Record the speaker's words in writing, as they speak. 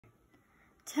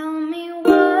Tell me,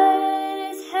 what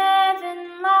is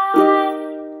heaven like?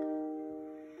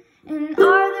 And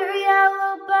are there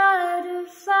yellow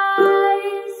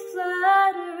butterflies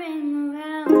fluttering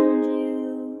around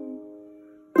you?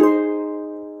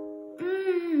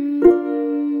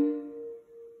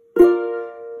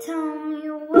 Tell me,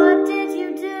 what did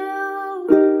you do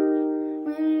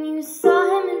when you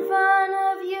saw him in front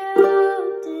of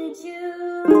you? Did you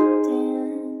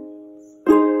dance?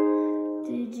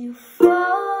 Did you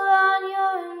fall on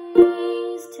your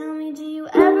knees? Tell me, do you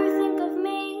ever think of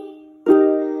me?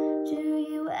 Do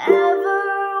you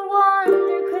ever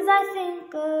wonder? 'Cause I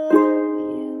think of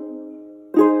you,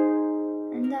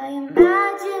 and I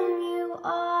imagine you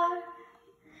are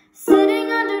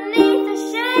sitting underneath a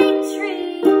shade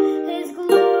tree, his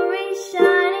glory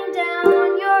shining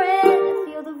down. You're in a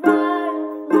field of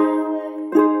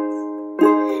wildflowers,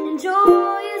 and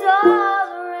joy is all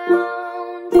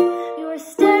around. You're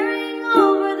staring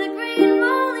over the green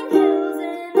rolling hills,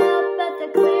 and up at the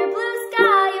clear blue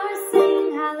sky you're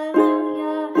singing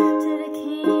hallelujah to the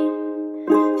King,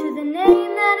 to the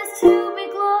name that is to be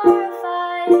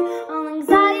glorified. All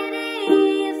anxiety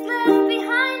is left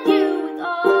behind you, with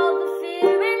all the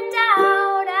fear and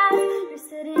doubt, as you're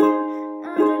sitting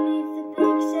underneath the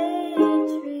big shade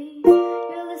tree.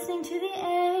 You're listening to the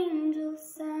angels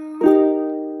sound.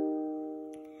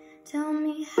 Tell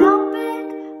me, how big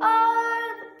are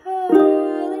the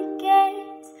pearly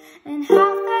gates, and how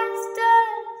fast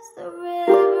does the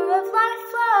river of life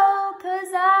flow?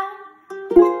 'Cause I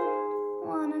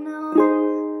wanna know,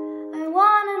 I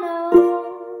wanna know.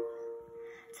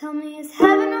 Tell me, is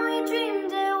heaven all you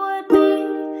dreamed it would be?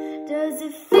 Does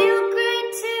it feel great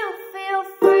to feel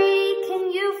free? Can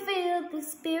you feel the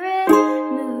Spirit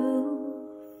move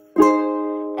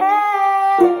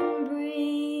and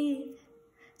breathe?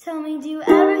 Tell me, do you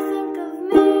ever think of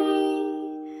me?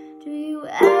 Do you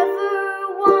ever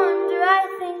wonder? I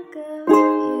think of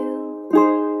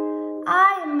you.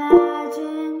 I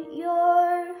imagine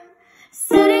you're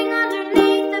sitting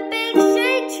underneath the big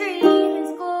shade tree,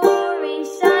 his glory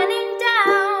shining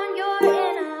down. You're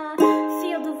in a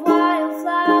field of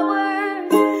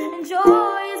wildflowers, and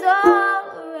joy is all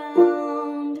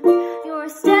around. You're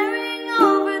staring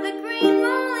over the green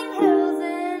rolling hills,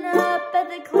 and up at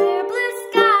the clear blue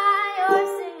sky you're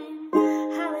singing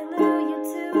hallelujah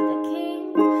to the King,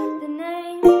 the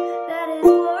name that is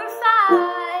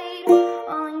glorified.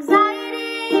 All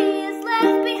anxiety is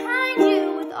left behind you,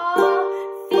 with all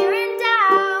fear and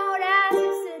doubt, as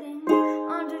you're sitting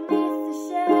underneath the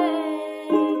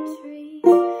shade tree.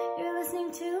 You're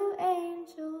listening to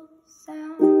angel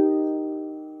sound.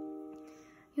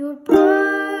 Your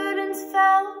burdens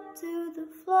fell to the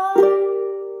floor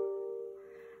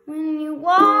when you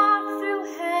walk through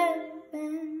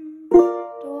heaven's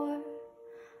door.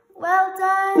 Well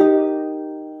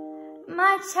done,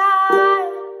 my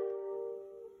child,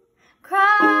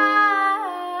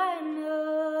 cry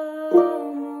no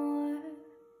more.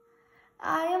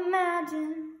 I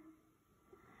imagine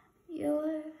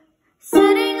you're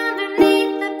sitting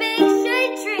underneath the big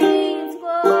shade tree, its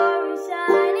glory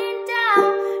shining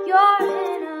down. You're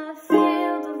in a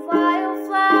field of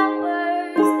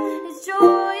wildflowers, its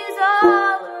joy is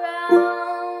all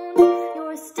around.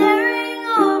 You're staring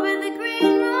over the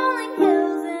green rolling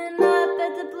hills, and up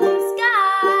at the blue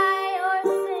sky you're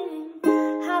singing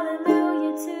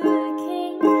hallelujah to the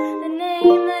King, the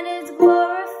name that is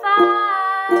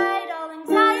glorified. All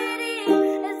anxiety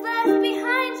is left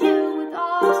behind you, with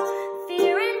all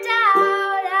fear and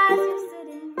doubt, as you're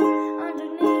sitting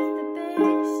underneath the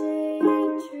big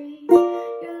shade tree.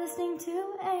 You're listening to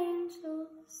angel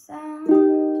sound.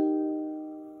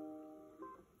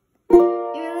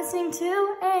 You're listening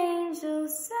to angel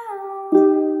sound.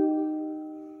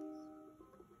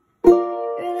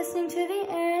 You're listening to the